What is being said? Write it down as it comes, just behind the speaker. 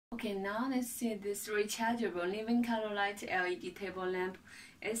Okay, now let's see this rechargeable living color light LED table lamp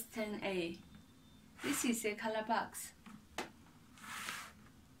S10A. This is a color box.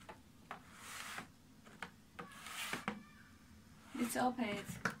 Let's open it.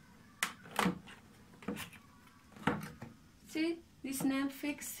 See, this lamp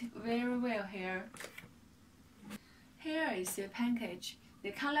fits very well here. Here is the package, the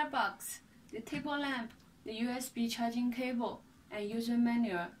color box, the table lamp, the USB charging cable, and user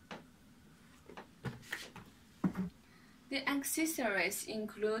manual. The accessories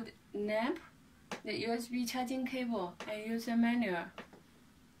include lamp, the USB charging cable, and user manual.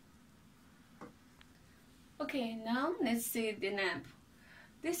 Okay, now let's see the lamp.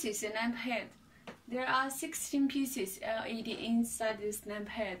 This is a lamp head. There are 16 pieces LED inside this lamp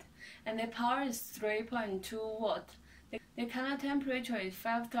head, and the power is 3.2 watts. The color temperature is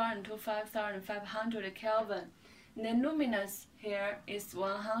 5000 to 5500 Kelvin. The luminance here is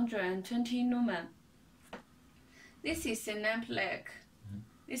 120 lumen. This is a lamp leg.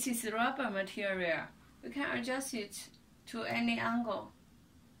 This is rubber material. We can adjust it to any angle.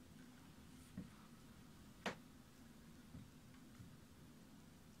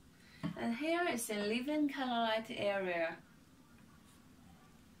 And here is a living color light area.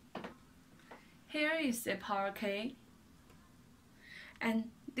 Here is the power cable.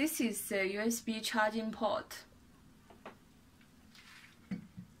 And this is the USB charging port.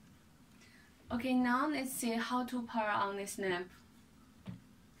 Okay, now let's see how to power on this lamp.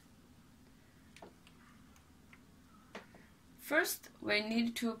 First, we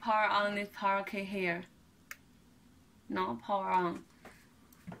need to power on this power cable here. Now power on.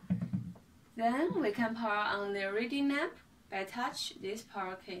 Then we can power on the reading lamp by touch this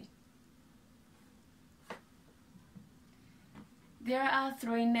power cable. There are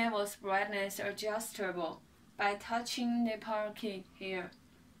 3 levels brightness adjustable by touching the power key here.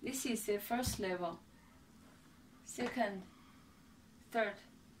 This is the first level. Second, third.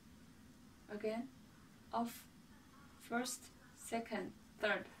 Again, off. First, second,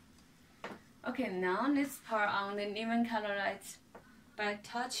 third. Okay, now let's power on the living color lights by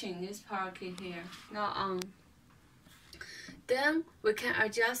touching this power key here. Now on. Then we can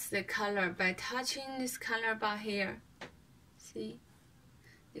adjust the color by touching this color bar here. See,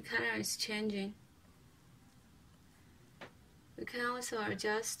 the color is changing. We can also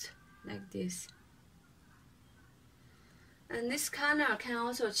adjust like this. And this color can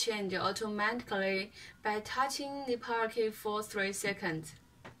also change automatically by touching the power key for 3 seconds.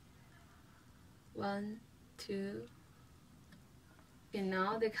 1, 2. Okay,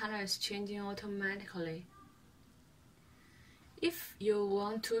 now the color is changing automatically. If you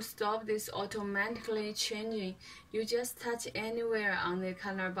want to stop this automatically changing, you just touch anywhere on the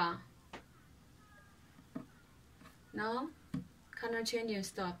color bar. Now, color changing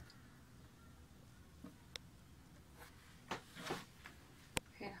stop.